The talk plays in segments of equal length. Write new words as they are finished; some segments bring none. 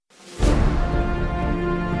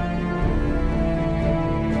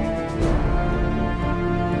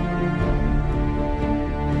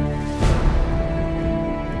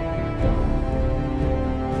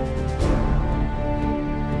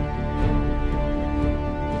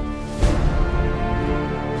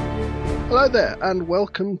Hello there, and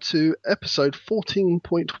welcome to episode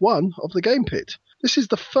 14.1 of the Game Pit. This is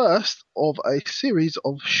the first of a series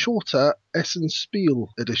of shorter Essen Spiel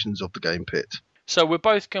editions of the Game Pit. So we're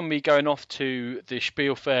both going to be going off to the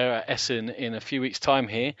Spiel fair at Essen in a few weeks' time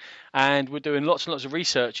here, and we're doing lots and lots of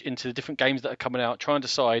research into the different games that are coming out, trying to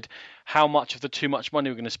decide how much of the too much money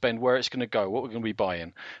we're going to spend, where it's going to go, what we're going to be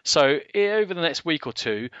buying. So over the next week or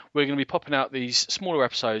two, we're going to be popping out these smaller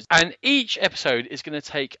episodes, and each episode is going to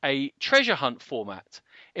take a treasure hunt format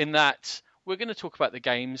in that we're going to talk about the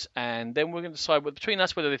games, and then we're going to decide between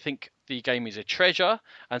us whether they think the game is a treasure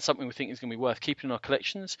and something we think is going to be worth keeping in our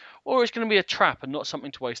collections, or it's going to be a trap and not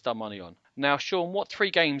something to waste our money on. Now, Sean, what three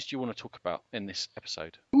games do you want to talk about in this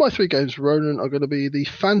episode? My three games, Ronan, are going to be the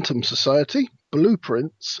Phantom Society,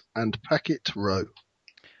 Blueprints, and Packet Row.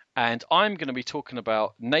 And I'm going to be talking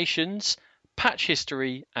about Nations, Patch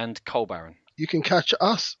History, and Coal Baron. You can catch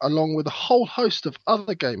us, along with a whole host of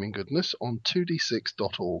other gaming goodness, on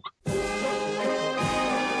 2d6.org.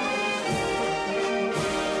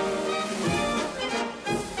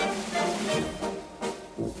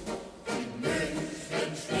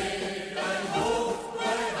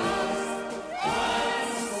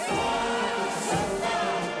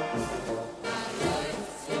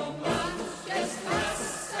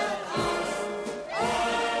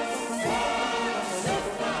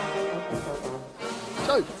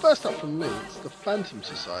 So, first up from me, it's the Phantom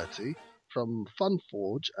Society from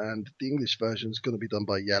Funforge, and the English version is going to be done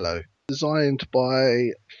by Yellow. Designed by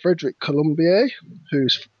Frederic Colombier,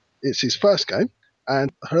 it's his first game,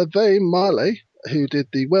 and Hervé Marley, who did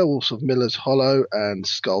the Werewolves of Miller's Hollow and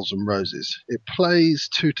Skulls and Roses. It plays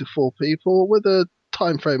 2 to 4 people with a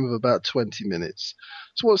time frame of about 20 minutes.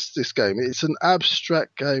 So what's this game? It's an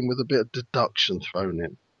abstract game with a bit of deduction thrown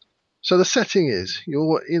in. So the setting is,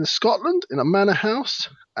 you're in Scotland in a manor house,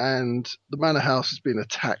 and the manor house has been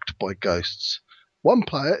attacked by ghosts. One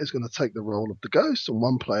player is going to take the role of the ghost, and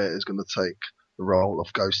one player is going to take the role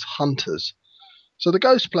of ghost hunters. So the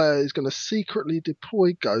ghost player is going to secretly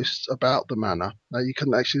deploy ghosts about the manor. Now you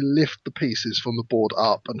can actually lift the pieces from the board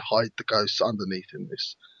up and hide the ghosts underneath in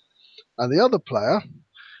this. And the other player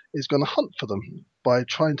is going to hunt for them by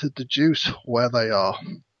trying to deduce where they are.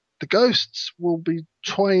 The ghosts will be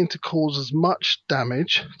trying to cause as much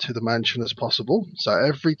damage to the mansion as possible. So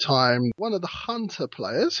every time one of the hunter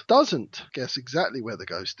players doesn't guess exactly where the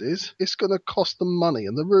ghost is, it's going to cost them money.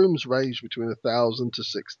 And the rooms range between 1,000 to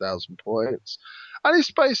 6,000 points. And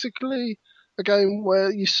it's basically a game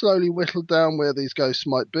where you slowly whittle down where these ghosts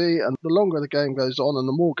might be. And the longer the game goes on and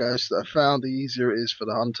the more ghosts that are found, the easier it is for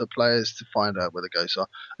the hunter players to find out where the ghosts are.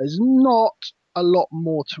 There's not a lot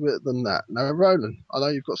more to it than that. Now, Roland, I know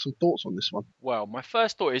you've got some thoughts on this one. Well, my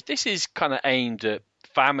first thought is this is kind of aimed at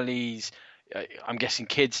families, I'm guessing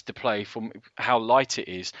kids to play from how light it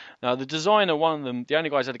is. Now, the designer, one of them, the only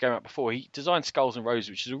guys had a game out before, he designed Skulls and Roses,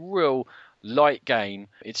 which is a real light game.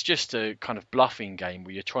 It's just a kind of bluffing game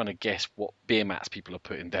where you're trying to guess what beer mats people are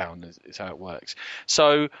putting down is how it works.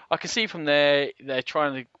 So I can see from there, they're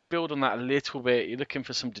trying to build on that a little bit. You're looking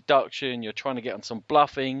for some deduction, you're trying to get on some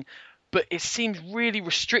bluffing. But it seems really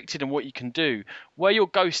restricted in what you can do. Where your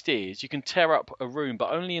ghost is, you can tear up a room,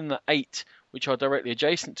 but only in the 8 which are directly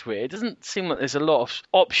adjacent to it. It doesn't seem like there's a lot of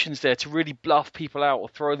options there to really bluff people out or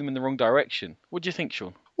throw them in the wrong direction. What do you think,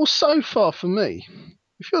 Sean? Well, so far for me,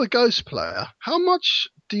 if you're the ghost player, how much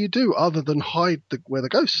do you do other than hide where the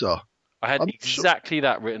ghosts are? I had exactly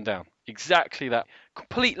that written down. Exactly that.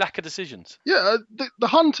 Complete lack of decisions. Yeah, the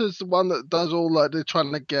hunter's the one that does all like they're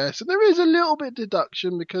trying to guess, and there is a little bit of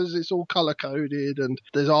deduction because it's all color coded and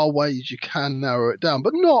there's are ways you can narrow it down,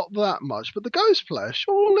 but not that much. But the ghost player,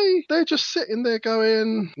 surely they're just sitting there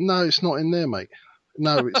going, "No, it's not in there, mate.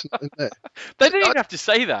 No, it's not in there." They didn't even have to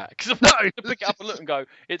say that because I'm not going to pick it up and look and go,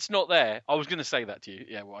 "It's not there." I was going to say that to you.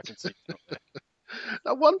 Yeah, well, I can see it's not there.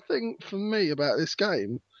 Now, one thing for me about this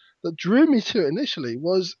game that drew me to it initially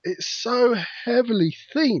was it's so heavily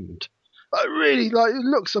themed. It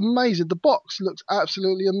looks amazing. The box looks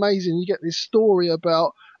absolutely amazing. You get this story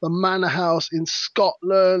about the manor house in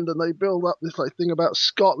Scotland, and they build up this thing about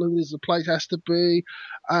Scotland as the place has to be,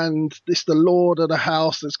 and this the lord of the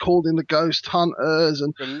house that's called in the ghost hunters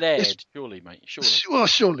and the laird, surely, mate, surely. Well,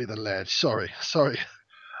 surely the laird. Sorry.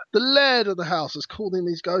 The laird of the house has called in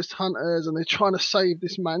these ghost hunters, and they're trying to save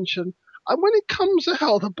this mansion. And when it comes out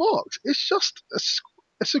of the box, it's just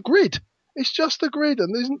it's a grid. It's just a grid,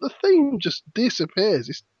 and the theme just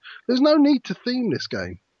disappears. There's no need to theme this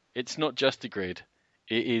game. It's not just a grid.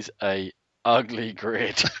 It is a ugly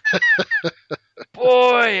grid.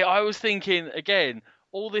 Boy, I was thinking, again,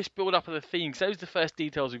 all this build up of the theme. So those are the first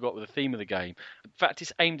details we got with the theme of the game. In fact,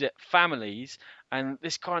 it's aimed at families, and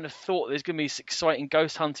this kind of thought there's going to be this exciting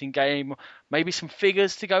ghost hunting game, maybe some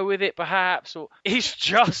figures to go with it, perhaps. Or it's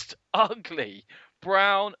just ugly.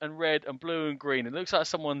 Brown and red and blue and green. It looks like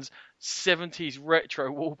someone's 70s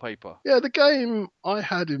retro wallpaper. Yeah, the game I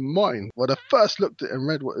had in mind when I first looked at it and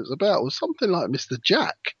read what it was about was something like Mr.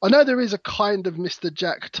 Jack. I know there is a kind of Mr.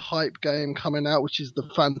 Jack type game coming out, which is the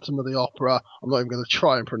Phantom of the Opera. I'm not even going to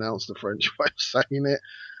try and pronounce the French way of saying it.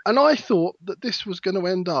 And I thought that this was going to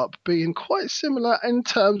end up being quite similar in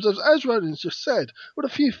terms of, as Roland's just said, with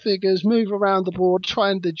a few figures, move around the board, try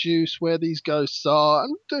and deduce where these ghosts are,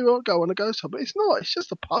 and go on a ghost hunt. But it's not. It's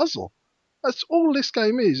just a puzzle. That's all this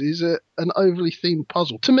game is an overly themed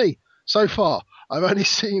puzzle. To me, so far. I've only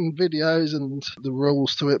seen videos and the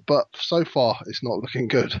rules to it, but so far it's not looking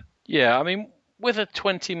good. Yeah, I mean, with a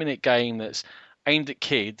 20-minute game that's aimed at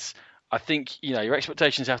kids, I think, your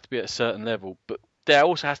expectations have to be at a certain level, but there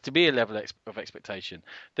also has to be a level of expectation.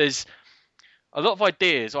 There's a lot of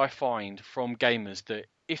ideas I find from gamers that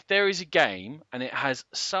if there is a game and it has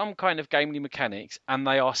some kind of gamely mechanics and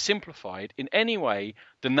they are simplified in any way,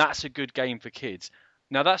 then that's a good game for kids.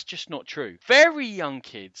 Now, that's just not true. Very young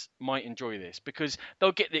kids might enjoy this because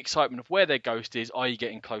they'll get the excitement of where their ghost is, are you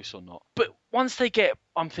getting close or not? But once they get,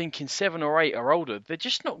 I'm thinking 7 or 8 or older, they're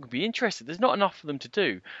just not going to be interested. There's not enough for them to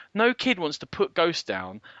do. No kid wants to put ghosts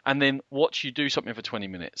down and then watch you do something for 20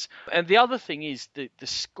 minutes. And the other thing is the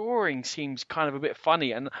scoring seems kind of a bit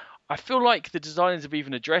funny, and I feel like the designers have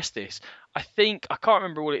even addressed this. I can't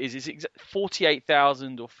remember what it is. Is it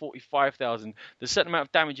 48,000 or 45,000? There's a certain amount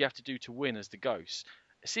of damage you have to do to win as the ghost.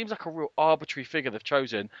 It seems like a real arbitrary figure they've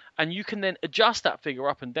chosen, and you can then adjust that figure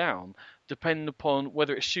up and down depending upon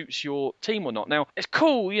whether it suits your team or not. Now, it's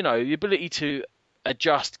cool, the ability to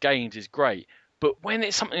adjust games is great, but when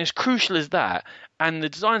it's something as crucial as that, and the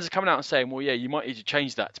designers are coming out and saying, well, yeah, you might need to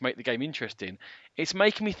change that to make the game interesting, it's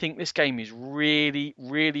making me think this game is really,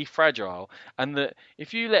 really fragile, and that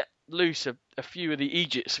if you let loose a few of the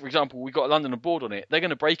Egypts, for example, we got London aboard on it, they're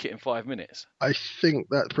going to break it in 5 minutes. I think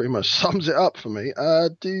that pretty much sums it up for me.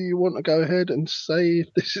 Do you want to go ahead and say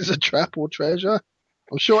if this is a trap or treasure?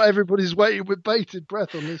 I'm sure everybody's waiting with bated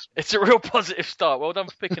breath on this. It's a real positive start. Well done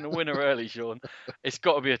for picking a winner early, Sean. It's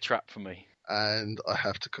got to be a trap for me. And I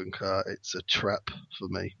have to concur, it's a trap for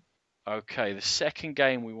me. Okay, the second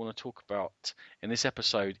game we want to talk about in this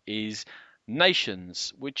episode is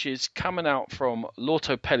Nations, which is coming out from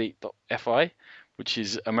Lautapeli.fi, which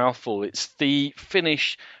is a mouthful. It's the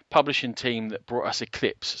Finnish publishing team that brought us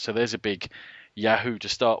Eclipse, so there's a big Yahoo to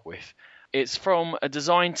start with. It's from a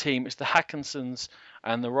design team. It's the Hackinsons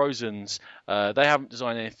and the Rosens. They haven't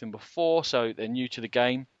designed anything before, so they're new to the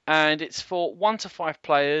game. And it's for 1 to 5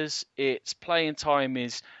 players. Its playing time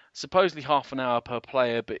is supposedly half an hour per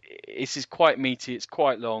player, but this is quite meaty. It's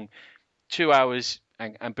quite long. 2 hours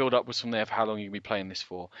and build upwards from there for how long you can be playing this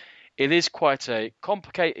for. It is quite a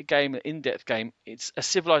complicated game, an in-depth game. It's a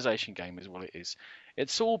civilization game is what it is.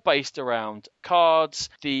 It's all based around cards,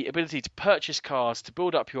 the ability to purchase cards, to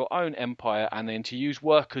build up your own empire, and then to use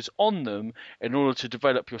workers on them in order to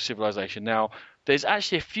develop your civilization. Now, there's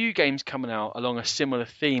actually a few games coming out along a similar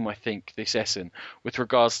theme, I think, this Essen, with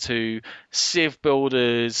regards to civ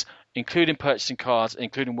builders, including purchasing cards,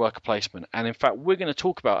 including worker placement. And in fact, we're going to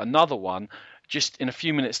talk about another one just in a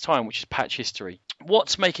few minutes' time, which is Patch History.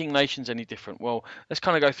 What's making Nations any different? Well, let's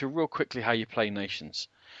kind of go through real quickly how you play Nations.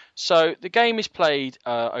 So the game is played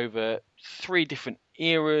over 3 different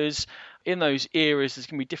eras. In those eras, there's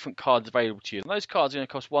going to be different cards available to you. And those cards are going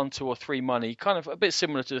to cost 1, 2, or 3 money, kind of a bit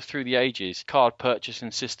similar to the Through the Ages card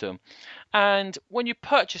purchasing system. And when you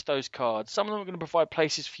purchase those cards, some of them are going to provide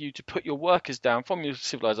places for you to put your workers down from your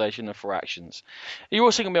civilization and for actions. You're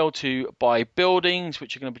also going to be able to buy buildings,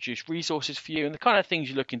 which are going to produce resources for you, and the kind of things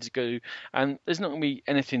you're looking to do. And there's not going to be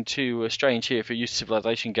anything too strange here if you're used to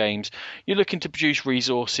civilization games. You're looking to produce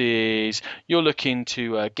resources. You're looking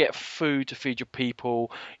to get food to feed your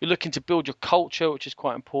people. You're looking to build your culture, which is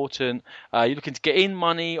quite important. You're looking to get in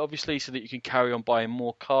money, obviously, so that you can carry on buying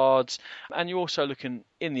more cards. And you're also looking,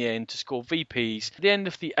 in the end, to score VPs. At the end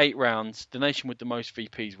of the 8 rounds, the nation with the most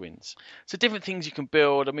VPs wins. So different things you can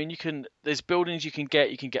build. I mean, there's buildings you can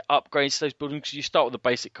get upgrades to those buildings. You start with a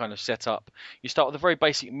basic kind of setup. You start with a very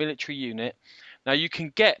basic military unit. Now you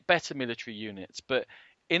can get better military units, but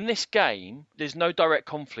In this game, there's no direct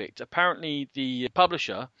conflict. Apparently, the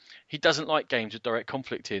publisher, he doesn't like games with direct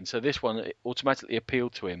conflict in, so this one automatically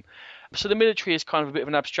appealed to him. So the military is kind of a bit of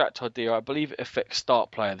an abstract idea. I believe it affects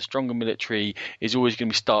start player. The stronger military is always going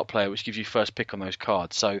to be start player, which gives you first pick on those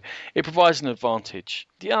cards. So it provides an advantage.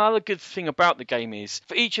 The other good thing about the game is,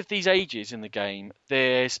 for each of these ages in the game,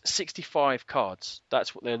 there's 65 cards.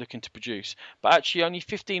 That's what they're looking to produce. But actually only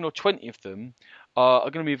 15 or 20 of them are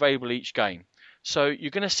going to be available each game. So you're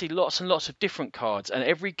going to see lots and lots of different cards, and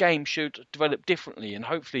every game should develop differently, and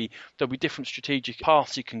hopefully there'll be different strategic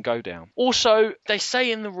paths you can go down. Also, they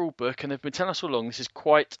say in the rulebook, and they've been telling us all along, this is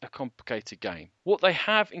quite a complicated game. What they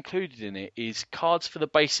have included in it is cards for the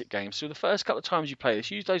basic game. So the first couple of times you play this,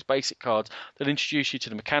 use those basic cards that introduce you to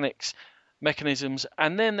the mechanics, mechanisms,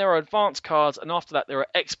 and then there are advanced cards, and after that there are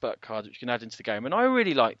expert cards which you can add into the game. And I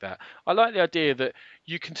really like that. I like the idea that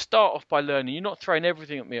you can start off by learning. You're not throwing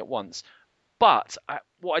everything at me at once. But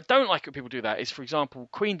what I don't like when people do that is, for example,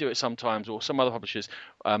 Queen do it sometimes, or some other publishers.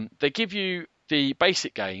 They give you the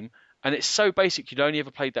basic game, and it's so basic you'd only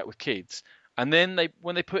ever played that with kids. And then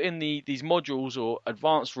when they put in these modules or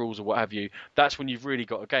advanced rules or what have you, that's when you've really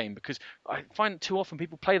got a game. Because I find too often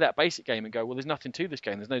people play that basic game and go, well, there's nothing to this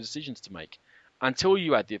game. There's no decisions to make until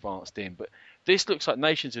you add the advanced in. But this looks like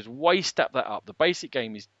Nations has way stepped that up. The basic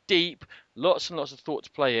game is deep, lots and lots of thought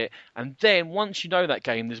to play it, and then once you know that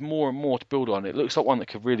game, there's more and more to build on. It looks like one that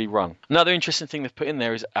could really run. Another interesting thing they've put in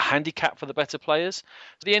there is a handicap for the better players.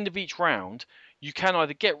 At the end of each round, you can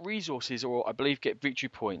either get resources or, I believe, get victory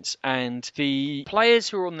points. And the players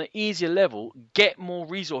who are on the easier level get more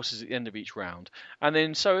resources at the end of each round. And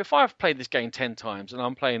then, so if I've played this game 10 times and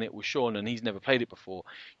I'm playing it with Sean and he's never played it before,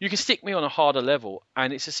 you can stick me on a harder level.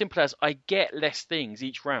 And it's as simple as I get less things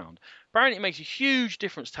each round. Apparently it makes a huge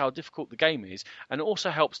difference to how difficult the game is, and it also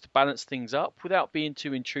helps to balance things up without being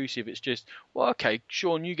too intrusive. It's just, well, okay,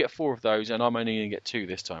 Sean, you get 4 of those and I'm only going to get 2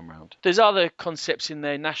 this time round. There's other concepts in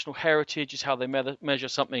there. National heritage is how they measure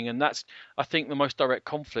something, and that's, I think, the most direct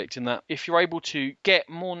conflict, in that if you're able to get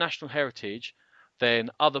more national heritage than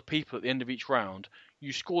other people at the end of each round,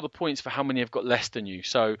 you score the points for how many have got less than you.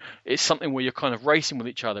 So it's something where you're kind of racing with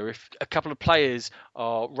each other. If a couple of players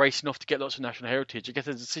are racing off to get lots of national heritage, you get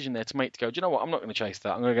a decision there to make to go, do you know what, I'm not going to chase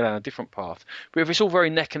that. I'm going to go down a different path. But if it's all very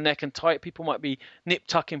neck and neck and tight, people might be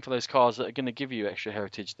nip-tucking for those cards that are going to give you extra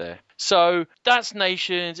heritage there. So that's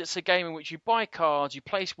Nations. It's a game in which you buy cards, you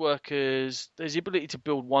place workers, there's the ability to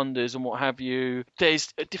build wonders and what have you.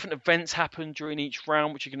 There's different events happen during each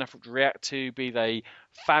round which you're going to have to react to, be they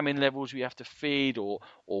famine levels you have to feed, or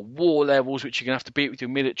war levels which you're going to have to beat with your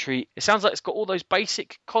military. It sounds like it's got all those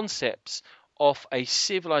basic concepts of a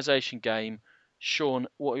civilization game. Sean,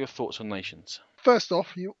 what are your thoughts on Nations? First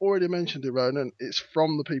off, you already mentioned it, Ronan. It's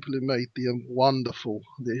from the people who made the wonderful,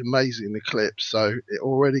 the amazing Eclipse, so it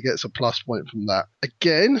already gets a plus point from that.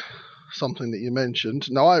 Again, something that you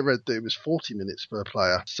mentioned. Now, I read that it was 40 minutes per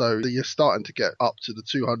player, so you're starting to get up to the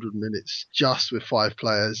 200 minutes just with 5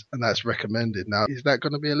 players, and that's recommended. Now, is that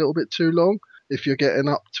going to be a little bit too long if you're getting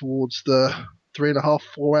up towards the 3.5,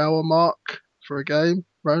 4 hour mark for a game,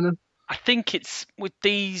 Ronan? I think it's with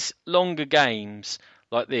these longer games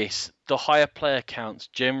like this, the higher player counts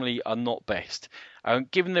generally are not best.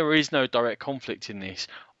 Given there is no direct conflict in this,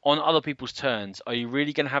 on other people's turns, are you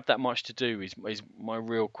really going to have that much to do is my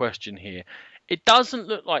real question here. It doesn't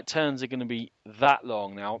look like turns are going to be that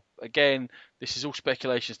long. Now, again, this is all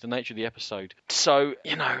speculation. It's the nature of the episode. So,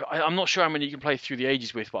 I'm not sure how many you can play through the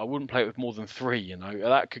ages with, but I wouldn't play it with more than 3,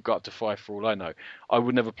 That could go up to 5 for all I know. I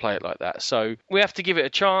would never play it like that. So we have to give it a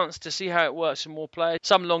chance to see how it works with more players.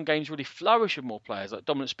 Some long games really flourish with more players, like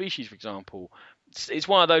Dominant Species, for example. It's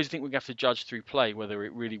one of those I think we have to judge through play whether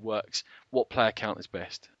it really works, what player count is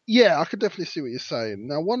best. Yeah, I could definitely see what you're saying.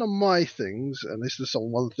 Now, one of my things, and this is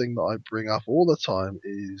one thing that I bring up all the time,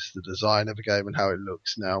 is the design of a game and how it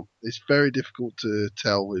looks. Now, it's very difficult to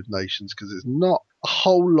tell with Nations because it's not a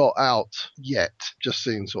whole lot out yet, just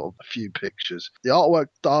seeing sort of a few pictures. The artwork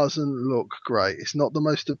doesn't look great. It's not the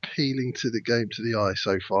most appealing to the game to the eye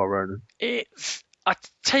so far, Ronan. I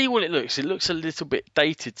tell you what it looks a little bit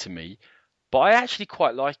dated to me. But I actually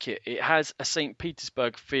quite like it. It has a St.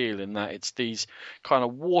 Petersburg feel in that it's these kind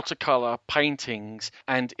of watercolour paintings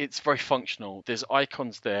and it's very functional. There's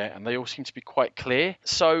icons there and they all seem to be quite clear.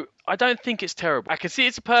 So I don't think it's terrible. I can see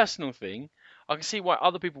it's a personal thing. I can see why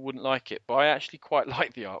other people wouldn't like it, but I actually quite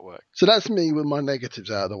like the artwork. So that's me with my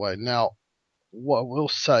negatives out of the way. Now, what I will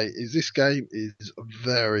say is this game is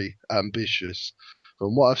very ambitious.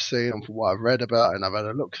 From what I've seen and from what I've read about, and I've had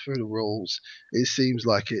a look through the rules, it seems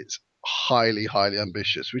like it's highly, highly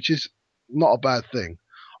ambitious, which is not a bad thing.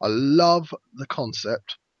 I love the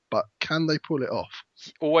concept. but can they pull it off?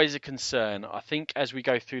 Always a concern. I think as we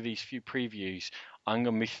go through these few previews, I'm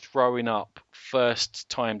going to be throwing up first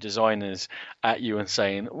time designers at you and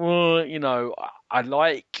saying, well, I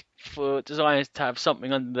like for designers to have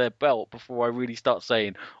something under their belt before I really start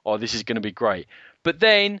saying, oh, this is going to be great. But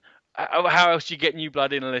then, how else do you get new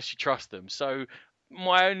blood in unless you trust them? So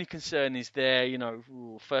my only concern is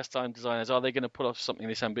first time designers, are they going to pull off something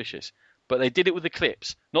this ambitious? But they did it with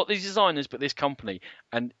Eclipse, not these designers, but this company.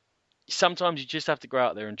 And sometimes you just have to go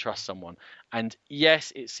out there and trust someone. And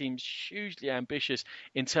yes, it seems hugely ambitious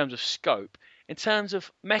in terms of scope. In terms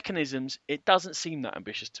of mechanisms, it doesn't seem that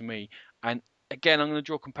ambitious to me. And again, I'm going to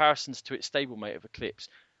draw comparisons to its stablemate of Eclipse.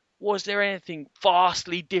 Was there anything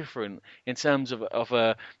vastly different in terms of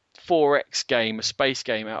a 4X game, a space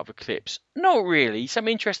game out of Eclipse? Not really. Some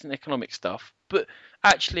interesting economic stuff, but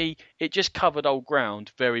actually, it just covered old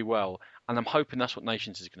ground very well. And I'm hoping that's what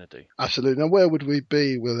Nations is going to do. Absolutely. Now, where would we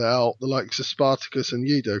be without the likes of Spartacus and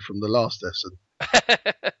Yudo from the last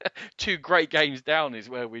Essen? Two great games down is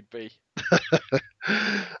where we'd be.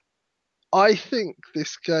 I think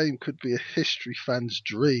this game could be a history fan's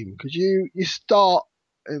dream, because you start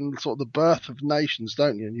in sort of the birth of nations,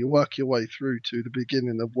 don't you? And you work your way through to the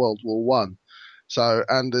beginning of World War One. So,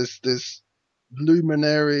 and there's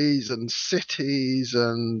luminaries and cities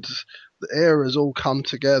and the eras all come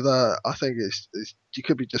together. I think it's you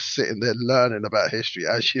could be just sitting there learning about history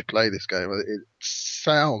as you play this game. It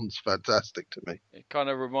sounds fantastic to me. It kind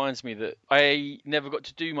of reminds me that I never got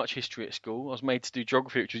to do much history at school. I was made to do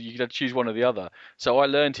geography, which was you could have to choose one or the other. So I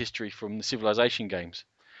learned history from the Civilization games.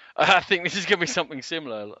 I think this is going to be something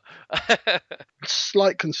similar.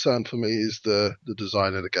 Slight concern for me is the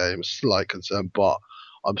design of the game. Slight concern, but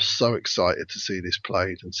I'm so excited to see this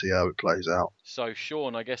played and see how it plays out. So,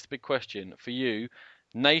 Sean, I guess the big question for you,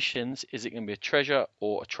 Nations, is it going to be a treasure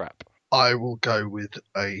or a trap? I will go with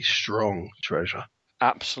a strong treasure.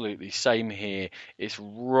 Absolutely, same here. It's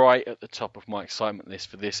right at the top of my excitement list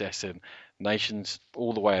for this Essen. Nations,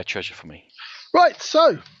 all the way a treasure for me. Right,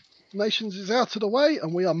 so Nations is out of the way,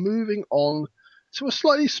 and we are moving on to a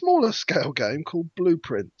slightly smaller scale game called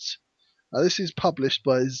Blueprints. Now, this is published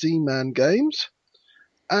by Z-Man Games,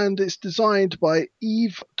 and it's designed by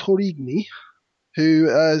Yves Torigny, who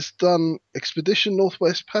has done Expedition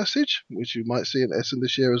Northwest Passage, which you might see in Essen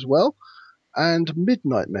this year as well, and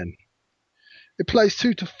Midnight Men. It plays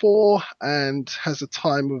 2 to 4 and has a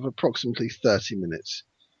time of approximately 30 minutes.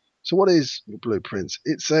 So what is Blueprints?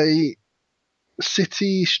 It's a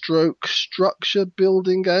city stroke structure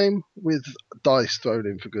building game with dice thrown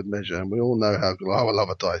in for good measure, and we all know how I love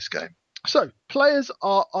a dice game. So players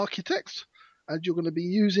are architects, and you're going to be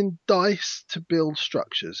using dice to build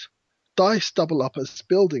structures. Dice double up as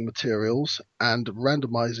building materials and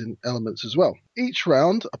randomizing elements as well. Each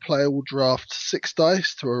round, a player will draft 6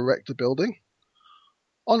 dice to erect a building.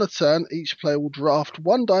 On a turn, each player will draft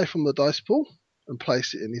 1 die from the dice pool and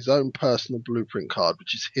place it in his own personal blueprint card,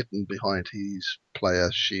 which is hidden behind his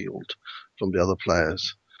player's shield from the other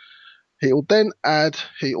players. He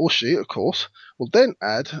or she, of course, will then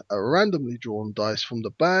add a randomly drawn dice from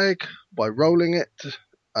the bag by rolling it,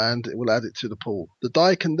 and it will add it to the pool. The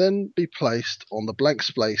die can then be placed on the blank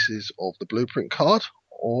spaces of the blueprint card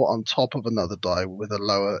or on top of another die with a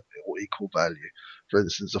lower or equal value. For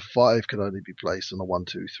instance, a 5 can only be placed on a 1,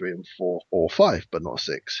 2, 3, and 4, or 5, but not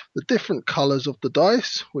 6. The different colours of the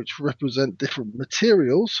dice, which represent different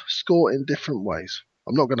materials, score in different ways.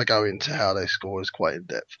 I'm not going to go into how they score, it's quite in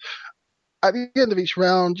depth. At the end of each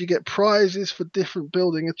round, you get prizes for different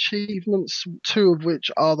building achievements, 2 of which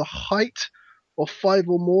are the height of 5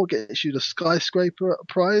 or more gets you the skyscraper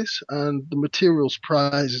prize, and the materials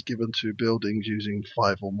prize is given to buildings using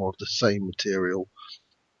 5 or more of the same material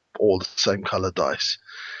or the same colour dice.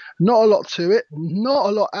 Not a lot to it, not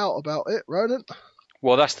a lot out about it, Ronan.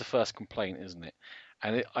 Well, that's the first complaint, isn't it?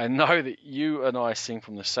 And I know that you and I sing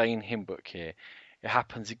from the same hymn book here. It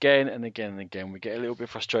happens again and again and again. We get a little bit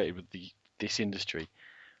frustrated with this industry.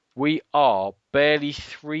 We are barely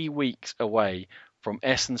 3 weeks away from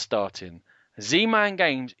Essen starting. Z-Man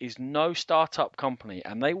Games is no startup company,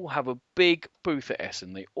 and they will have a big booth at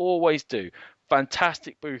Essen. They always do.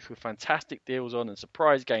 Fantastic booth with fantastic deals on and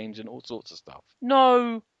surprise games and all sorts of stuff.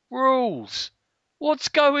 No rules. What's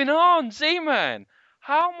going on, Z-Man?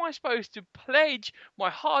 How am I supposed to pledge my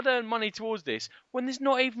hard-earned money towards this when there's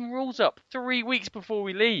not even rules up 3 weeks before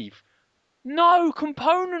we leave? No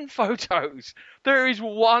component photos. There is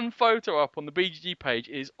one photo up on the BGG page.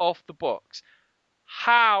 It is off the box.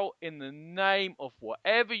 How in the name of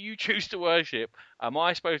whatever you choose to worship am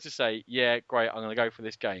I supposed to say, yeah, great, I'm going to go for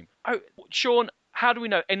this game? Oh, Sean, How do we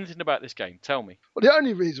know anything about this game? Tell me. Well, the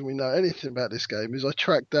only reason we know anything about this game is I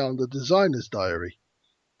tracked down the designer's diary,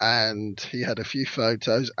 and he had a few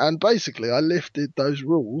photos, and basically I lifted those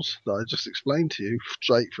rules that I just explained to you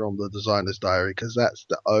straight from the designer's diary, because that's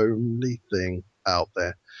the only thing out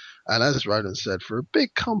there. And as Roland said, for a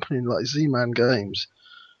big company like Z-Man Games,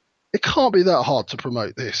 it can't be that hard to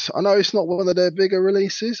promote this. I know it's not one of their bigger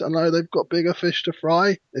releases. I know they've got bigger fish to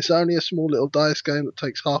fry. It's only a small little dice game that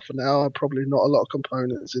takes half an hour, probably not a lot of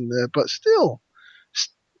components in there, but still,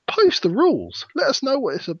 post the rules. Let us know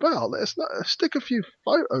what it's about. Let us know, stick a few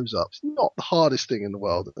photos up. It's not the hardest thing in the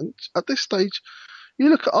world. And at this stage, you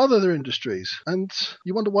look at other industries and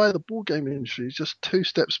you wonder why the board game industry is just two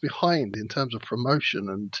steps behind in terms of promotion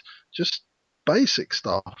and just basic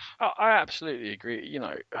stuff. I absolutely agree.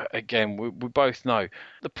 Again, we both know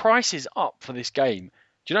the price is up for this game.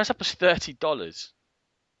 Do you know it's up as $30?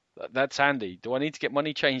 That's handy. Do I need to get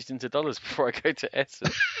money changed into dollars before I go to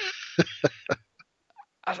Essen?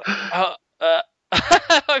 I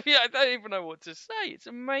don't even know what to say. It's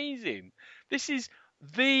amazing. This is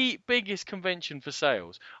the biggest convention for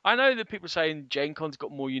sales. I know that people are saying Gen Con's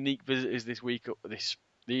got more unique visitors this week, or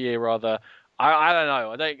the year rather. I don't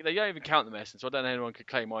know. They don't even count them Essen, so I don't know anyone could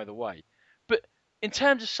claim either way. But in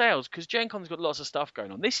terms of sales, because Gen Con's got lots of stuff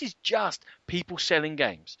going on, this is just people selling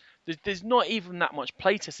games. There's not even that much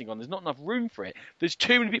playtesting on. There's not enough room for it. There's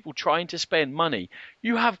too many people trying to spend money.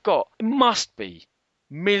 You have got, it must be,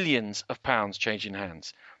 millions of pounds changing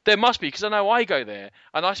hands. There must be, because I know I go there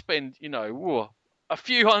and I spend, a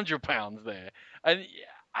few £100 there,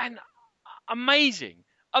 and amazing.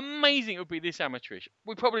 Amazing it would be this amateurish.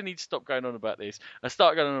 We probably need to stop going on about this and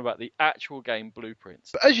start going on about the actual game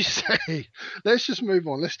blueprints. But as you say, let's just move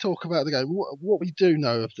on. Let's talk about the game. What we do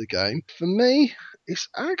know of the game. For me, it's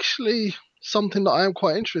actually something that I am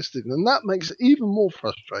quite interested in, and that makes it even more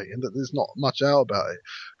frustrating that there's not much out about it,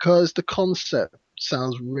 because the concept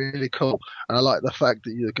sounds really cool, and I like the fact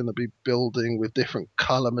that you're going to be building with different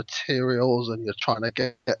color materials, and you're trying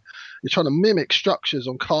to mimic structures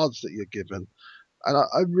on cards that you're given. And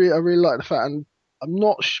I really like the fact, and I'm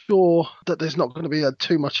not sure that there's not going to be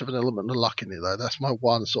too much of an element of luck in it, though. That's my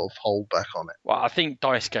one sort of holdback on it. Well, I think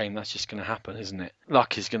dice game, that's just going to happen, isn't it?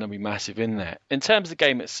 Luck is going to be massive in there. In terms of the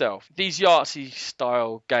game itself, these Yahtzee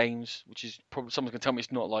style games, which is probably, someone's going to tell me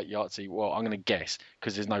it's not like Yahtzee. Well, I'm going to guess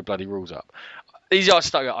because there's no bloody rules up. These Yahtzee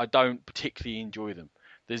style, I don't particularly enjoy them.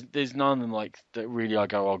 There's none of them like that really I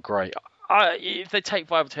go, oh great. If they take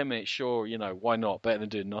 5 or 10 minutes, sure, why not? Better than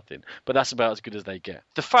doing nothing. But that's about as good as they get.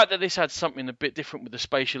 The fact that this had something a bit different with the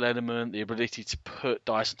spatial element, the ability to put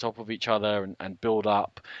dice on top of each other and build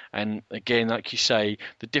up, and again, like you say,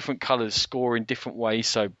 the different colours score in different ways,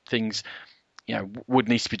 so things, wood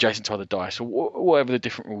needs to be adjacent to other dice, or whatever the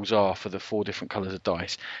different rules are for the 4 different colours of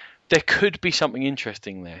dice. There could be something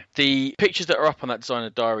interesting there. The pictures that are up on that designer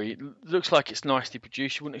diary looks like it's nicely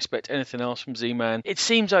produced. You wouldn't expect anything else from Z-Man. It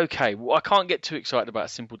seems okay. Well, I can't get too excited about a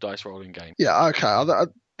simple dice rolling game. Yeah, okay.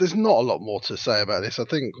 There's not a lot more to say about this. I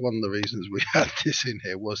think one of the reasons we had this in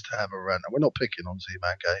here was to have a rant. And we're not picking on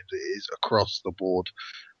Z-Man Games. It is across the board.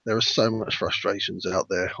 There are so much frustrations out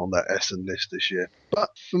there on that Essen list this year. But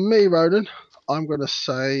for me, Ronan, I'm going to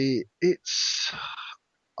say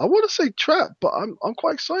I want to say trap, but I'm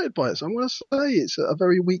quite excited by it. So I'm going to say it's a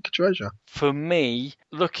very weak treasure. For me,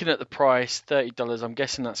 looking at the price, $30, I'm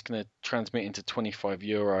guessing that's going to transmit into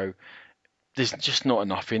 €25. There's just not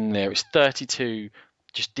enough in there. It's 32,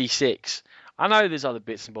 just D6. I know there's other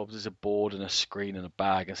bits and bobs. There's a board and a screen and a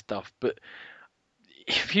bag and stuff. But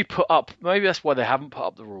if you put up, maybe that's why they haven't put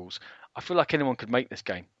up the rules. I feel like anyone could make this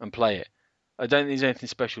game and play it. I don't think there's anything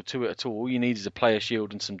special to it at all. All you need is a player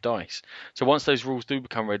shield and some dice. So once those rules do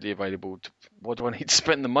become readily available, what do I need to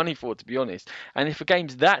spend the money for, to be honest? And if a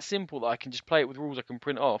game's that simple that I can just play it with rules I can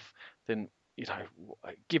print off, then,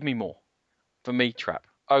 give me more. For me, trap.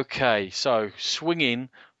 Okay, so swinging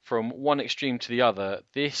from one extreme to the other,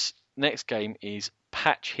 this next game is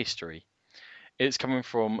Patch History. It's coming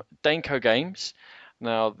from Danco Games.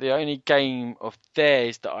 Now, the only game of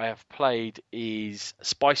theirs that I have played is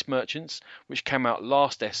Spice Merchants, which came out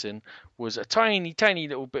last Essen, was a tiny, tiny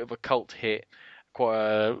little bit of a cult hit, quite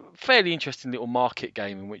a fairly interesting little market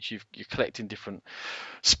game in which you're collecting different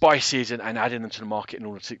spices and adding them to the market in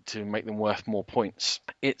order to make them worth more points.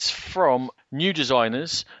 It's from new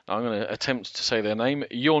designers. I'm going to attempt to say their name,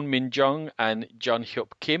 Yeon Min Jung and Jun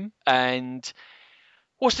Hyuk Kim, and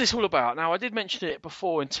what's this all about? Now, I did mention it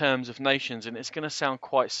before in terms of nations, and it's going to sound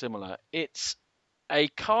quite similar. It's a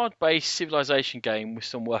card-based civilization game with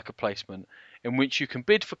some worker placement in which you can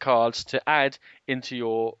bid for cards to add into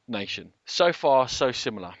your nation. So far, so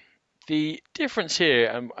similar. The difference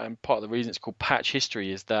here, and part of the reason it's called patch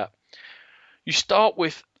history, is that you start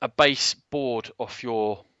with a base board of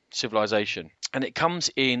your civilization, and it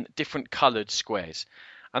comes in different coloured squares.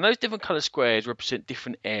 And those different coloured squares represent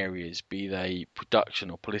different areas, be they production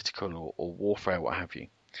or political or warfare, what have you.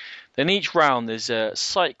 Then each round there's a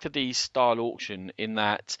Cyclades style auction in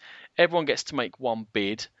that everyone gets to make one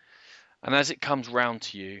bid, and as it comes round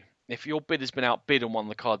to you, if your bid has been outbid on one of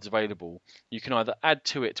the cards available, you can either add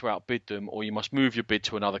to it to outbid them, or you must move your bid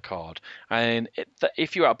to another card. And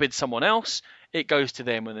if you outbid someone else, it goes to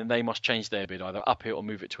them, and then they must change their bid, either up it or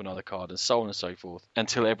move it to another card, and so on and so forth,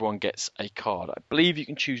 until everyone gets a card. I believe you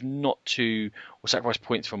can choose not to, or sacrifice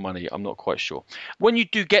points for money. I'm not quite sure. When you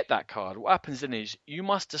do get that card, what happens then is you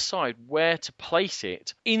must decide where to place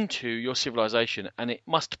it into your civilization, and it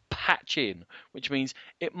must patch in, which means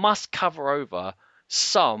it must cover over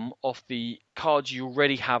some of the cards you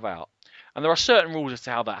already have out. And there are certain rules as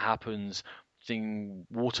to how that happens.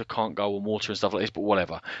 Water can't go on water and stuff like this, but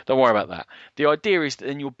whatever. Don't worry about that. The idea is that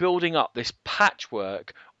then you're building up this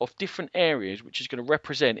patchwork of different areas, which is going to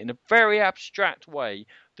represent in a very abstract way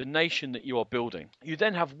the nation that you are building. You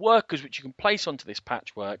then have workers which you can place onto this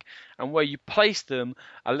patchwork, and where you place them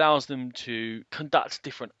allows them to conduct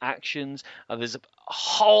different actions. There's a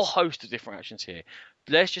whole host of different actions here.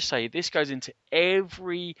 Let's just say this goes into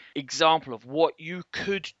every example of what you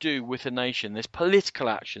could do with a nation. There's political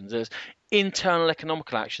actions, there's internal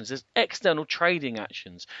economical actions, there's external trading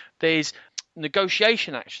actions, there's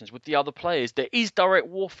negotiation actions with the other players. There is direct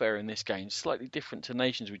warfare in this game, slightly different to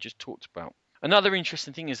nations we just talked about. Another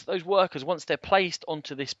interesting thing is that those workers, once they're placed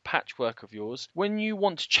onto this patchwork of yours, when you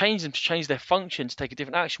want to change them, to change their function, to take a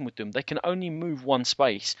different action with them, they can only move one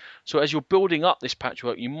space. So as you're building up this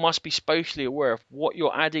patchwork, you must be spatially aware of what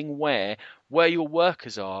you're adding where your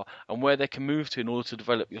workers are, and where they can move to in order to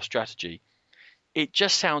develop your strategy. It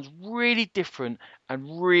just sounds really different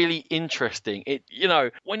and really interesting.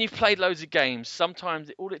 When you've played loads of games,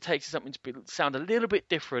 sometimes all it takes is something to sound a little bit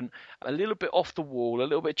different, a little bit off the wall, a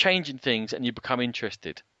little bit changing things, and you become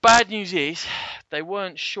interested. Bad news is they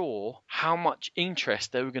weren't sure how much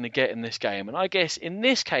interest they were going to get in this game, and I guess in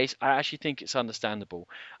this case, I actually think it's understandable.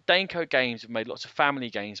 Daneco Games have made lots of family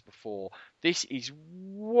games before. This is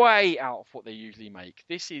way out of what they usually make.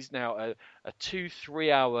 This is now a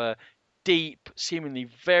 2-3 hour deep, seemingly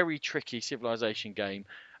very tricky civilization game.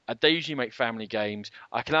 They usually make family games.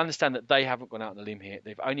 I can understand that they haven't gone out on a limb here.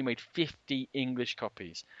 They've only made 50 English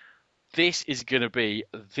copies. This is going to be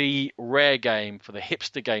the rare game for the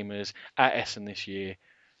hipster gamers at Essen this year.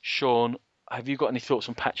 Sean, have you got any thoughts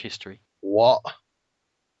on patch history? What?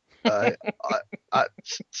 I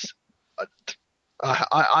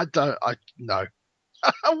don't. No.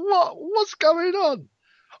 What's going on?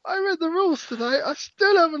 I read the rules today. I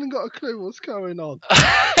still haven't got a clue what's going on.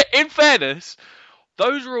 In fairness,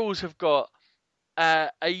 those rules have got a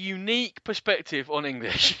unique perspective on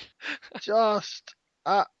English. Just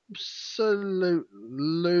absolute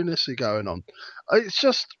lunacy going on. It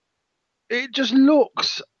just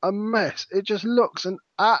looks a mess. It just looks an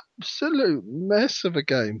absolute mess of a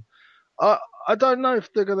game. I don't know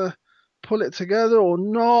if they're gonna pull it together or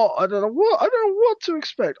not. I don't know what to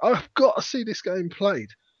expect. I've got to see this game played,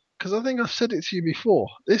 because I think I've said it to you before.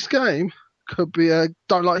 This game could be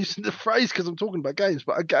don't like using the phrase because I'm talking about games,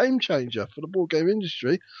 but a game changer for the board game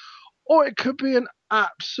industry, or it could be an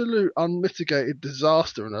absolute unmitigated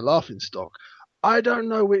disaster and a laughingstock. I don't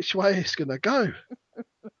know which way it's going to go.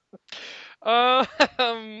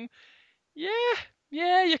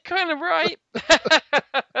 Yeah, you're kind of right.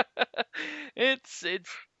 It's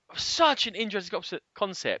such an interesting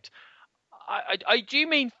concept. I do you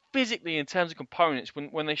mean physically in terms of components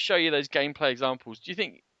when they show you those gameplay examples? Do you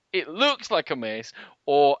think it looks like a mess,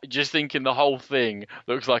 or just thinking the whole thing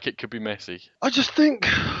looks like it could be messy? I just think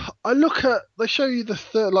they show you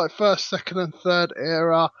the first, second, and third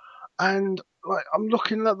era, and I'm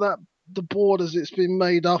looking at the board as it's been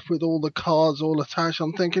made up with all the cards all attached.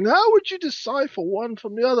 I'm thinking, how would you decipher one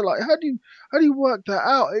from the other? How do you work that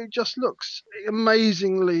out? It just looks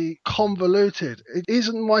amazingly convoluted. It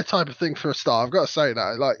isn't my type of thing for a start. I've got to say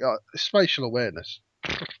that. Spatial awareness,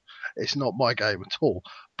 it's not my game at all.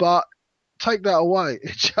 But take that away,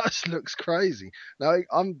 it just looks crazy. Now,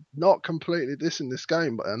 I'm not completely dissing this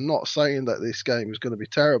game, but I'm not saying that this game is going to be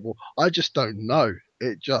terrible. I just don't know.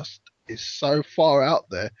 It just is so far out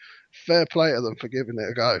there. Fair play to them for giving it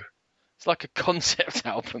a go. It's like a concept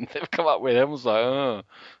album they've come up with. Everyone's like,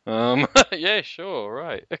 yeah, sure,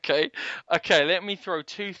 right, okay. Let me throw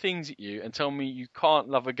two things at you and tell me you can't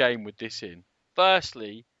love a game with this in.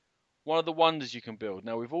 Firstly, one of the wonders you can build.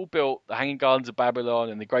 Now, we've all built the Hanging Gardens of Babylon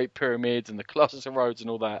and the Great Pyramids and the Colossus of Rhodes and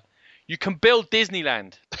all that. You can build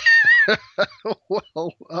Disneyland.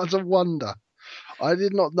 Well, that's a wonder. I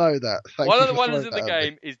did not know that. Thank One you of the for wonders throwing of that the at me.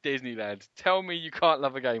 game is Disneyland. Tell me you can't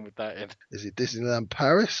love a game with that in. Is it Disneyland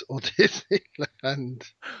Paris or Disneyland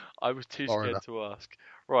I was too Florida? scared to ask.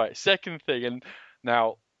 Right, second thing, and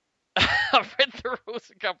now I've read the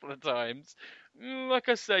rules a couple of times. Like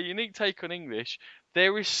I say, unique take on English.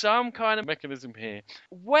 There is some kind of mechanism here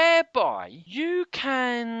whereby you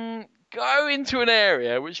can go into an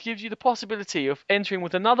area which gives you the possibility of entering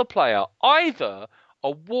with another player, either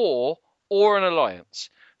a war or an alliance.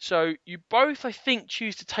 So you both, I think,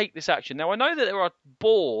 choose to take this action. Now, I know that there are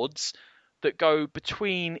boards that go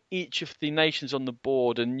between each of the nations on the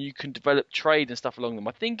board, and you can develop trade and stuff along them.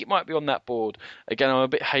 I think it might be on that board. Again, I'm a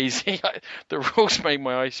bit hazy. The rules made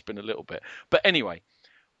my eyes spin a little bit. But anyway,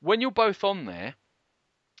 when you're both on there,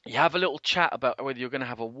 you have a little chat about whether you're going to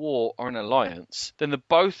have a war or an alliance. Then the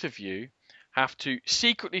both of you have to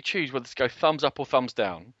secretly choose whether to go thumbs up or thumbs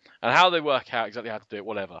down, and how they work out exactly how to do it,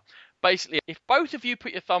 whatever. Basically, if both of you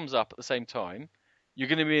put your thumbs up at the same time, you're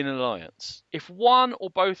going to be in an alliance. If one or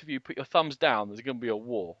both of you put your thumbs down, there's going to be a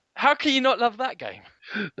war. How can you not love that game?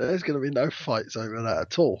 There's going to be no fights over that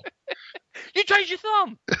at all. You changed your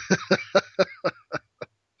thumb!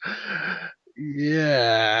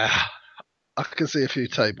 Yeah. I can see a few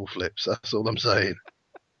table flips. That's all I'm saying.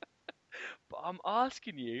 But I'm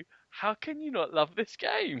asking you, how can you not love this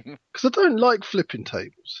game? Because I don't like flipping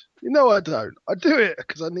tables. You know I don't. I do it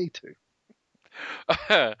because I need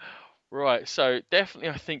to. Right, so definitely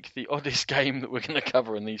I think the oddest game that we're going to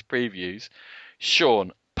cover in these previews.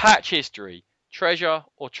 Sean, patch history, treasure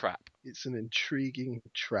or trap? It's an intriguing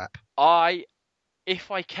trap.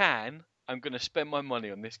 If I can, I'm going to spend my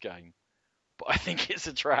money on this game. But I think it's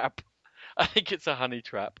a trap. I think it's a honey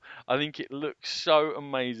trap. I think it looks so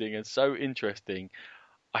amazing and so interesting.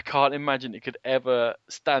 I can't imagine it could ever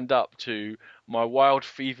stand up to my wild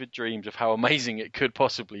fevered dreams of how amazing it could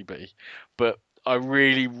possibly be. But I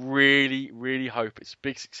really, really, really hope it's a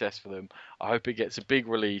big success for them. I hope it gets a big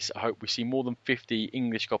release. I hope we see more than 50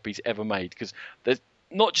 English copies ever made, because there's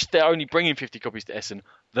not just they're only bringing 50 copies to Essen,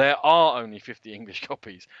 there are only 50 English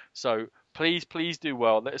copies. So please, please do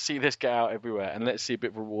well. Let's see this get out everywhere, and let's see a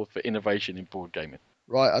bit of reward for innovation in board gaming.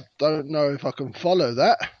 Right, I don't know if I can follow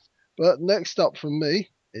that. But next up from me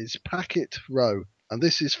is Packet Row. And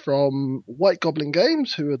this is from White Goblin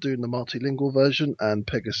Games, who are doing the multilingual version, and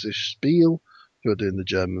Pegasus Spiel, who are doing the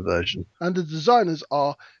German version. And the designers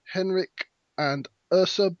are Henrik and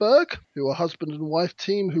Ursa Berg, who are husband and wife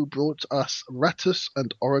team who brought us Ratus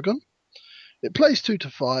and Oregon. It plays 2 to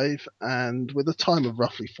 5 and with a time of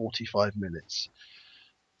roughly 45 minutes.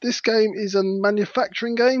 This game is a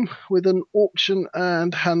manufacturing game with an auction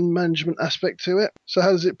and hand management aspect to it. So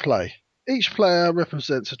how does it play? Each player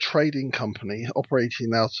represents a trading company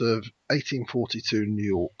operating out of 1842 New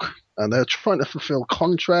York, and they're trying to fulfill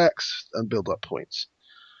contracts and build up points.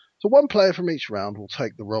 So one player from each round will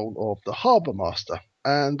take the role of the Harbour Master,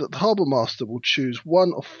 and the Harbour Master will choose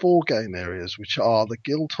one of 4 game areas, which are the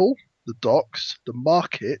Guild Hall, the docks, the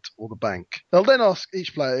market, or the bank. They'll then ask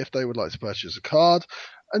each player if they would like to purchase a card,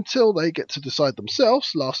 until they get to decide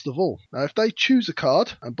themselves last of all. Now, if they choose a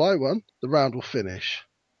card and buy one, the round will finish.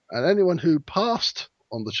 And anyone who passed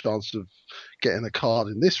on the chance of getting a card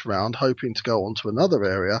in this round, hoping to go on to another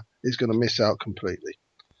area, is going to miss out completely.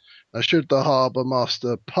 Now, should the Harbour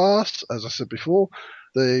Master pass, as I said before,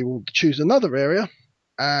 they will choose another area,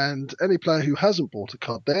 and any player who hasn't bought a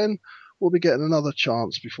card then will be getting another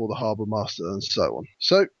chance before the Harbour Master, and so on.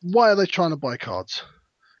 So, why are they trying to buy cards?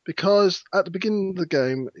 Because at the beginning of the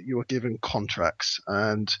game, you are given contracts,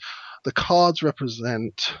 and the cards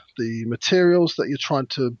represent the materials that you're trying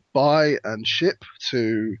to buy and ship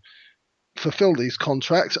to fulfill these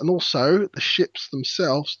contracts, and also the ships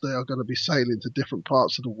themselves. They are going to be sailing to different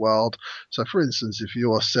parts of the world. So, for instance, if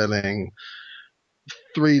you are selling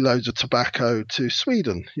 3 loads of tobacco to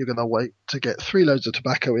Sweden, you're going to wait to get 3 loads of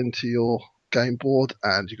tobacco into your game board,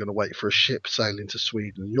 and you're going to wait for a ship sailing to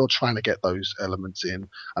Sweden. You're trying to get those elements in,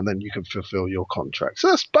 and then you can fulfill your contract. So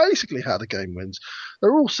that's basically how the game wins.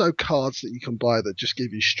 There are also cards that you can buy that just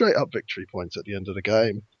give you straight up victory points at the end of the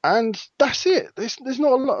game, and that's it. There's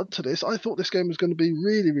not a lot to this. I thought this game was going to be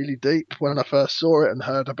really, really deep when I first saw it and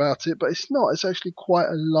heard about it, but it's not. It's actually quite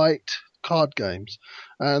a light card games,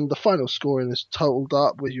 and the final scoring is totaled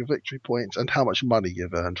up with your victory points and how much money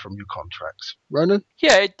you've earned from your contracts. Ronan?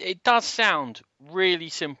 Yeah, it does sound really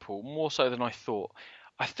simple, more so than I thought.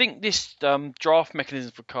 I think this draft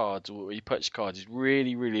mechanism for cards, or where you purchase cards, is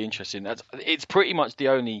really, really interesting. It's pretty much the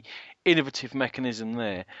only innovative mechanism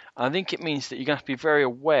there. And I think it means that you're going to have to be very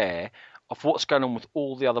aware of what's going on with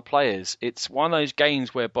all the other players. It's one of those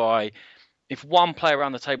games whereby if one player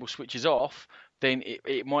around the table switches off, then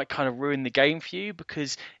it might kind of ruin the game for you,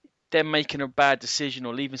 because them making a bad decision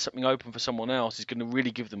or leaving something open for someone else is going to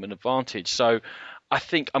really give them an advantage. So I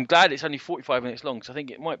think I'm glad it's only 45 minutes long, because I think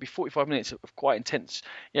it might be 45 minutes of quite intense,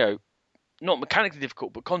 not mechanically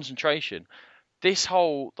difficult, but concentration. The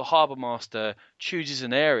harbour master chooses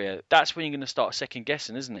an area. That's when you're going to start second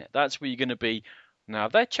guessing, isn't it? That's where you're going to be. Now,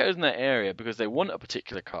 if they've chosen that area because they want a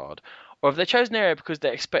particular card, or if they've chosen an area because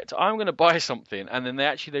they expect I'm going to buy something, and then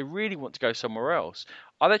they really want to go somewhere else,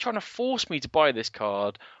 are they trying to force me to buy this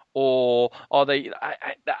card, or are they?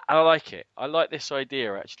 I like it. I like this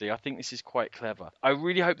idea, actually. I think this is quite clever. I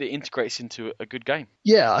really hope that it integrates into a good game.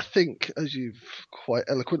 Yeah, I think, as you've quite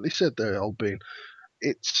eloquently said there, Old Bean,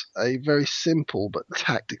 it's a very simple but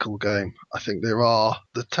tactical game. I think there are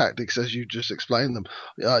the tactics as you just explained them.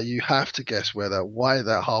 You have to guess why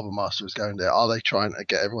that harbour master is going there. Are they trying to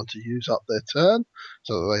get everyone to use up their turn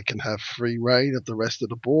so that they can have free reign of the rest of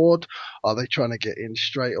the board? Are they trying to get in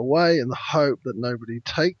straight away in the hope that nobody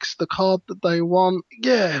takes the card that they want?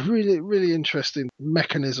 Yeah, really, really interesting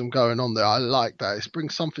mechanism going on there. I like that. It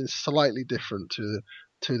brings something slightly different to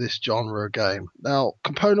this genre of game. Now,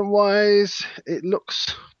 component-wise, it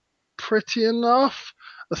looks pretty enough.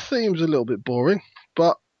 The theme's a little bit boring,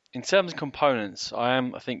 but In terms of components, I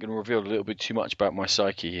think, going to reveal a little bit too much about my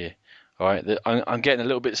psyche here. All right, I'm getting a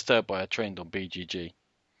little bit stirred by a trend on BGG.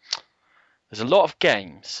 There's a lot of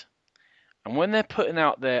games, and when they're putting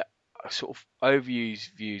out their sort of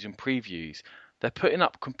overviews, views, and previews, they're putting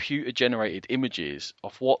up computer-generated images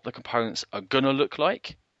of what the components are going to look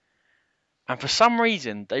like. And for some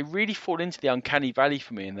reason, they really fall into the uncanny valley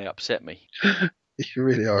for me, and they upset me. you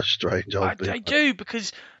really are a strange old I do,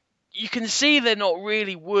 because you can see they're not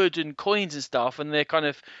really wood and coins and stuff, and they're kind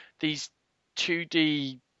of these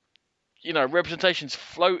 2D, representations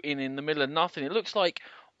floating in the middle of nothing. It looks like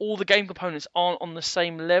all the game components aren't on the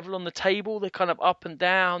same level on the table. They're kind of up and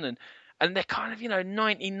down, and they're kind of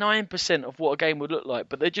 99% of what a game would look like,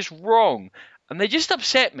 but they're just wrong, and they just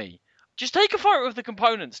upset me. Just take a photo of the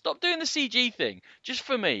components. Stop doing the CG thing. Just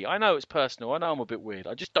for me. I know it's personal. I know I'm a bit weird.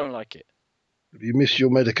 I just don't like it. Have you missed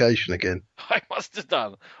your medication again? I must have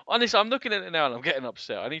done. Honestly, I'm looking at it now and I'm getting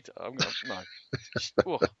upset.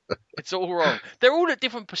 No. It's all wrong. They're all at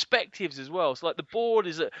different perspectives as well. So like the board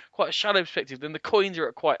is at quite a shallow perspective, then the coins are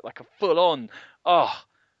at quite like a full on.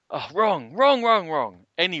 Wrong.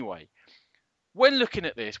 Anyway, when looking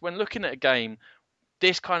at a game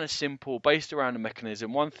this kind of simple, based around a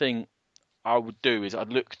mechanism, one thing I would do is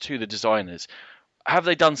I'd look to the designers. Have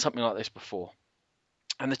they done something like this before?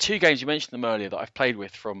 And the two games, you mentioned them earlier, that I've played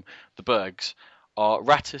with from the Bergs are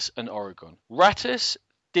Rattus and Oregon. Rattus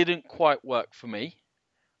didn't quite work for me.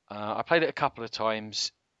 I played it a couple of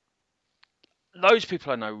times. Loads of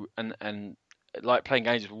people I know and like playing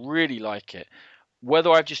games really like it. Whether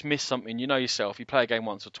I've just missed something, you know yourself, you play a game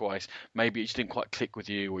once or twice, maybe it just didn't quite click with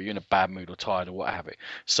you, or you're in a bad mood or tired or what have it.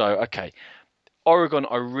 So, okay. Oregon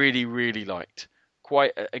I really, really liked.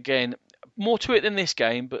 Quite, again, more to it than this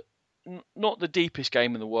game, but not the deepest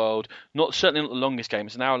game in the world. Certainly not the longest game.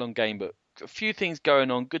 It's an hour-long game, but a few things going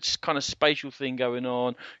on. Good kind of spatial thing going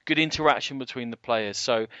on. Good interaction between the players.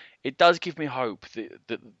 So it does give me hope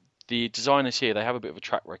that the designers here, they have a bit of a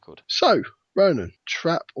track record. So, Ronan,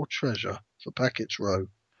 trap or treasure for Packets Row?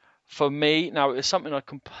 For me, now it's something I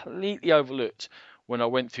completely overlooked when I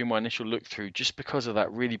went through my initial look through, just because of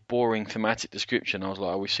that really boring thematic description. I was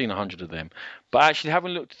like, we've seen 100 of them. But actually,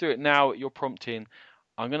 having looked through it now at your prompting,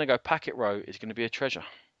 I'm going to go Packet Row is going to be a treasure.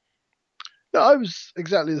 No, I was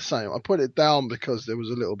exactly the same. I put it down because there was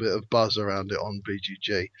a little bit of buzz around it on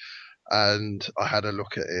BGG, and I had a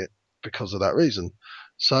look at it because of that reason.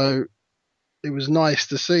 So it was nice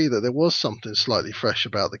to see that there was something slightly fresh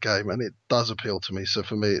about the game, and it does appeal to me. So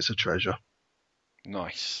for me, it's a treasure.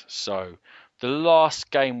 Nice. So the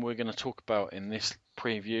last game we're going to talk about in this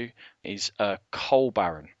preview is Coal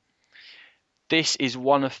Baron. This is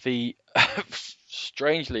one of the,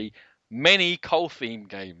 strangely, many coal-themed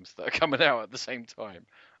games that are coming out at the same time.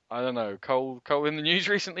 I don't know. Coal in the news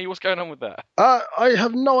recently? What's going on with that? I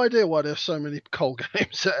have no idea why there's so many coal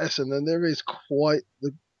games at Essen, and there is quite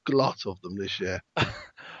the glut of them this year.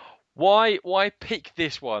 Why pick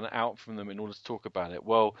this one out from them in order to talk about it?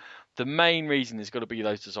 Well, the main reason has got to be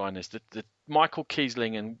those designers. The Michael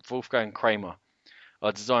Kiesling and Wolfgang Kramer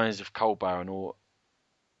are designers of Coal Baron, or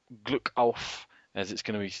Gluck auf, as it's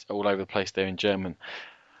going to be all over the place there in German.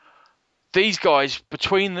 These guys,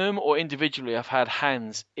 between them or individually, have had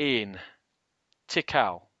hands in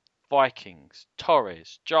Tikal, Vikings,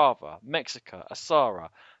 Torres, Java, Mexica, Asara,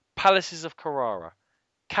 Palaces of Carrara,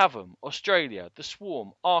 Cavum, Australia, The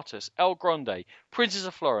Swarm, Artus, El Grande, Princess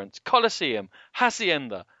of Florence, Colosseum,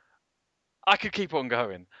 Hacienda. I could keep on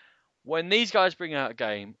going. When these guys bring out a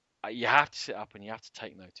game, you have to sit up and you have to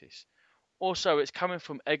take notice. Also, it's coming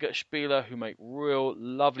from Eggert Spieler, who make real,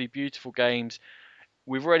 lovely, beautiful games.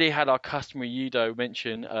 We've already had our customer Yudo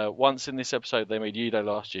mention once in this episode. They made Yudo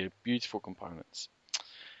last year. Beautiful components.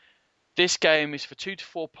 This game is for 2 to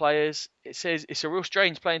 4 players. It says it's a real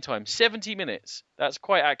strange playing time. 70 minutes. That's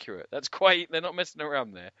quite accurate. They're not messing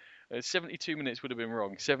around there. 72 minutes would have been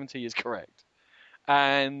wrong. 70 is correct.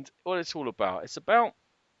 And what it's all about, it's about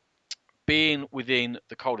being within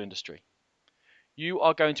the coal industry. You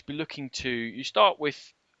are going to be you start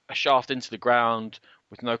with a shaft into the ground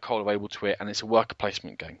with no coal available to it, and it's a worker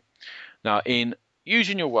placement game. Now, in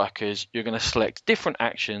using your workers, you're going to select different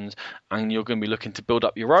actions, and you're going to be looking to build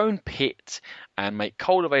up your own pit and make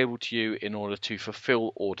coal available to you in order to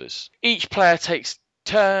fulfill orders. Each player takes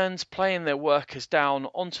turns playing their workers down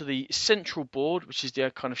onto the central board, which is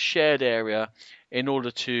their kind of shared area, in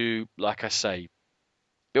order to, like I say,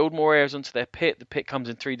 build more areas onto their pit. The pit comes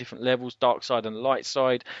in 3 different levels, dark side and light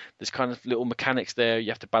side. There's kind of little mechanics there. You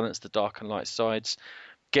have to balance the dark and light sides.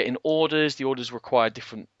 Getting orders. The orders require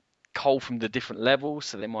different coal from the different levels,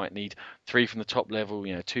 so they might need 3 from the top level,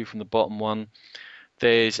 2 from the bottom one.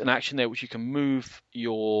 There's an action there which you can move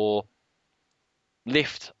your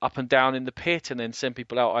lift up and down in the pit and then send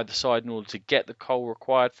people out either side in order to get the coal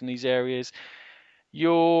required from these areas.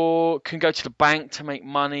 You can go to the bank to make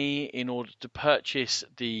money in order to purchase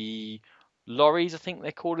the lorries, I think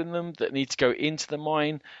they're calling them, that need to go into the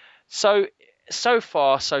mine. So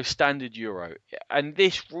far, so standard Euro. And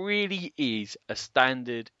this really is a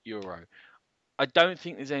standard Euro. I don't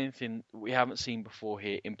think there's anything we haven't seen before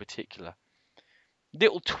here in particular.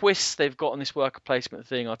 Little twists they've got on this worker placement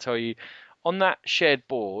thing, I'll tell you. On that shared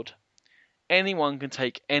board, anyone can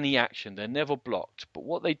take any action. They're never blocked. But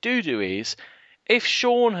what they do is, if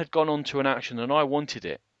Sean had gone on to an action and I wanted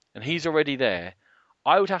it, and he's already there,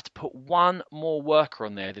 I would have to put 1 more worker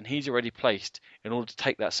on there than he's already placed in order to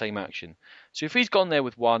take that same action. So if he's gone there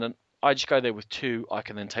with 1 and I just go there with 2, I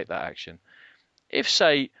can then take that action. If,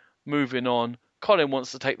 say, moving on, Colin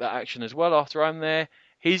wants to take that action as well after I'm there,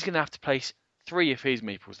 he's going to have to place 3 of his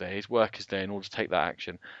meeples there, his workers there, in order to take that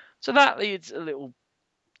action. So that leads a little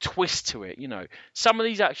twist to it. Some of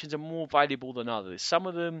these actions are more valuable than others. Some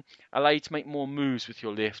of them allow you to make more moves with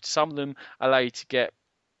your lift. Some of them allow you to get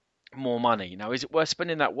more money. Now, is it worth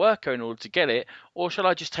spending that worker in order to get it, or shall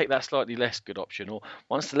I just take that slightly less good option? Or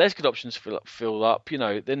once the less good options fill up,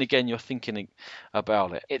 then again you're thinking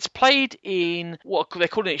about it. It's played in what they're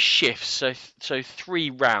calling it shifts, so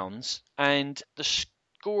 3 rounds, and the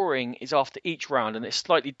scoring is after each round, and it's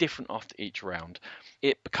slightly different after each round.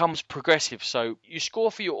 It becomes progressive, so you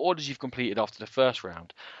score for your orders you've completed after the first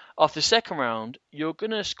round. After the second round, you're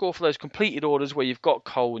going to score for those completed orders where you've got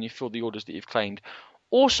coal and you've filled the orders that you've claimed.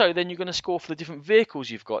 Also, then you're going to score for the different vehicles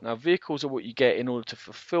you've got. Now, vehicles are what you get in order to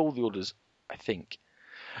fulfill the orders, I think.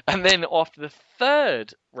 And then after the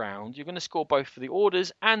third round, you're going to score both for the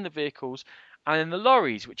orders and the vehicles, and then the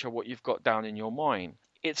lorries, which are what you've got down in your mine.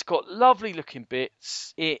 It's got lovely looking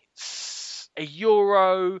bits. It's a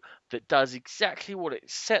Euro that does exactly what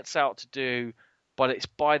it sets out to do, but it's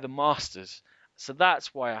by the masters. So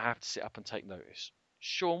that's why I have to sit up and take notice.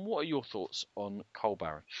 Sean, what are your thoughts on Coal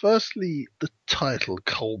Baron? Firstly, the title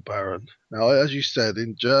Coal Baron. Now, as you said,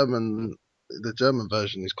 in German, the German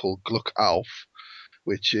version is called Gluck auf,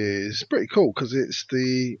 which is pretty cool because it's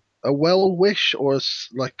a well wish, or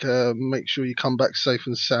make sure you come back safe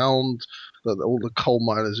and sound, that all the coal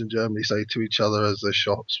miners in Germany say to each other as they're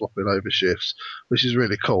swapping over shifts, which is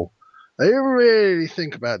really cool. They didn't really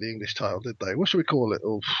think about the English title, did they? What should we call it?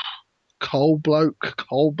 Oh, Coal Bloke,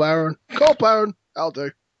 Coal Baron, Coal Baron. I'll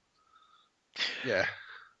do. Yeah.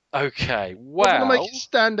 Okay, Well, well, going to make it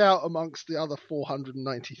stand out amongst the other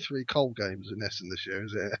 493 coal games in Essen this year,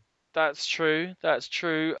 is it? That's true.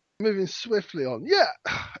 Moving swiftly on. Yeah,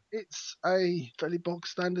 it's a fairly bog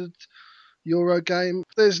standard Euro game.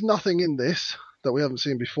 There's nothing in this that we haven't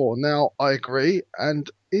seen before. Now, I agree. And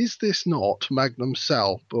is this not Magnum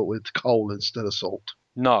Sal, but with coal instead of salt?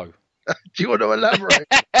 No. Do you want to elaborate?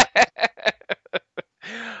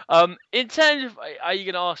 In terms of, are you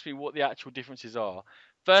going to ask me what the actual differences are?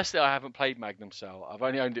 Firstly, I haven't played Magnum Cell. I've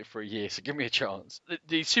only owned it for a year, so give me a chance.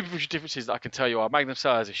 The superficial differences that I can tell you are Magnum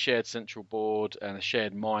Cell has a shared central board and a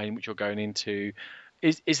shared mine, which you're going into.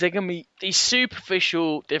 Is there going to be these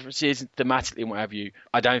superficial differences thematically and what have you?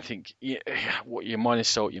 I don't think. What you're mining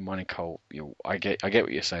salt, you're mining coal. I get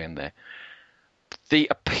what you're saying there. The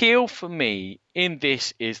appeal for me in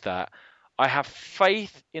this is that I have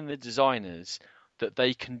faith in the designers that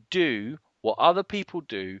they can do what other people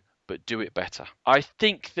do, but do it better. I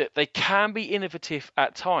think that they can be innovative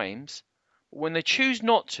at times, but when they choose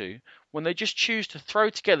not to, when they just choose to throw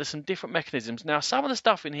together some different mechanisms. Now, some of the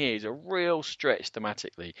stuff in here is a real stretch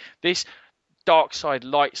thematically. This dark side,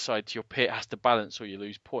 light side to your pit has to balance or you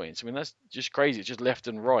lose points. I mean, that's just crazy. It's just left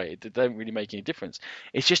and right. It doesn't really make any difference.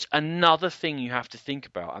 It's just another thing you have to think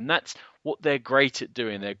about. And that's what they're great at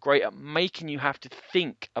doing. They're great at making you have to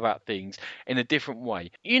think about things in a different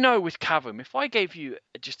way. You know, with Cavum, if I gave you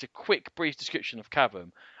just a quick, brief description of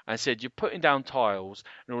Cavum and said you're putting down tiles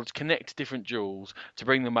in order to connect to different jewels to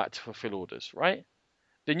bring them back to fulfill orders, right?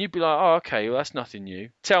 Then you'd be like, oh, okay, well, that's nothing new.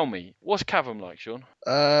 Tell me, what's Cavum like, Sean?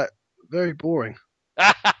 Very boring.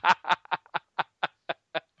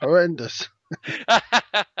 Horrendous.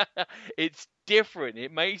 It's different.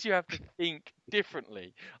 It makes you have to think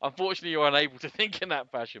differently. Unfortunately, you're unable to think in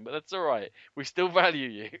that fashion, but that's all right. We still value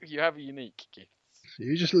you. You have a unique gift.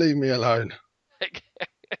 You just leave me alone.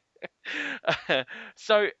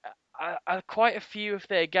 So, quite a few of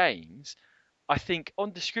their games, I think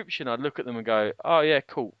on description, I'd look at them and go, oh, yeah,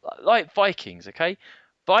 cool. Like Vikings, okay?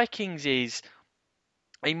 Vikings is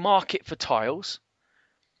a market for tiles.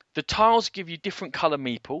 The tiles give you different colour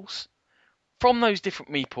meeples. From those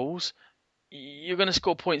different meeples, you're going to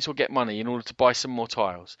score points or get money in order to buy some more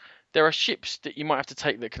tiles. There are ships that you might have to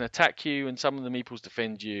take that can attack you, and some of the meeples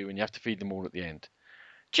defend you, and you have to feed them all at the end.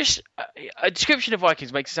 Just a description of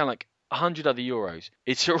Vikings makes it sound like 100 other Euros.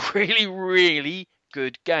 It's a really, really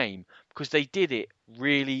good game because they did it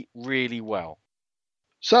really, really well.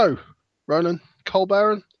 So, Ronan, Coal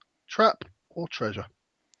Baron, trap or treasure?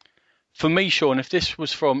 For me, Sean, if this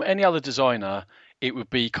was from any other designer, it would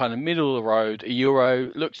be kind of middle of the road. A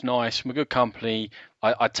Euro, looks nice, from a good company.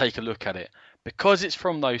 I'd take a look at it. Because it's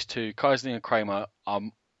from those two, Kaisling and Kramer,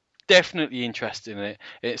 I'm definitely interested in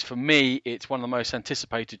it. For me, it's one of the most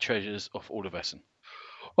anticipated treasures of all of Essen.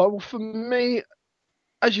 Well, for me,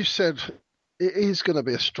 as you said, it is going to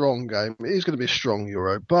be a strong game. It is going to be a strong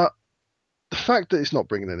Euro, but the fact that it's not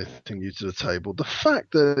bringing anything new to the table, the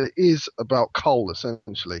fact that it is about coal,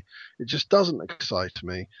 essentially, it just doesn't excite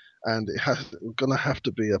me. And it's going to have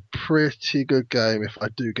to be a pretty good game if I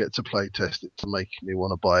do get to play test it to make me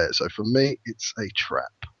want to buy it. So for me, it's a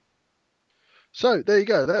trap. So there you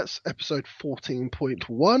go. That's episode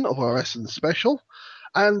 14.1 of our Essen special.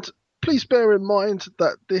 And please bear in mind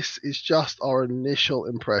that this is just our initial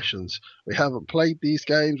impressions. We haven't played these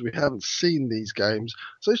games. We haven't seen these games.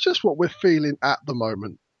 So it's just what we're feeling at the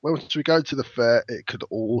moment. Once we go to the fair, it could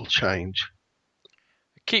all change.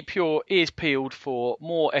 Keep your ears peeled for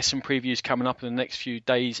more Essen previews coming up in the next few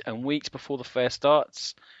days and weeks before the fair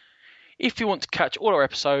starts. If you want to catch all our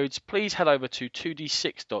episodes, please head over to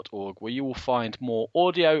 2d6.org where you will find more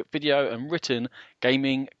audio, video and written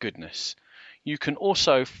gaming goodness. You can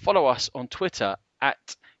also follow us on Twitter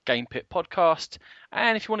at GamePit Podcast,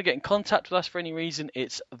 and if you want to get in contact with us for any reason,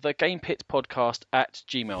 it's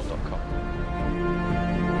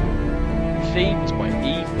thegamepitpodcast@gmail.com. Theme is by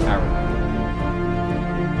Eve Aaron.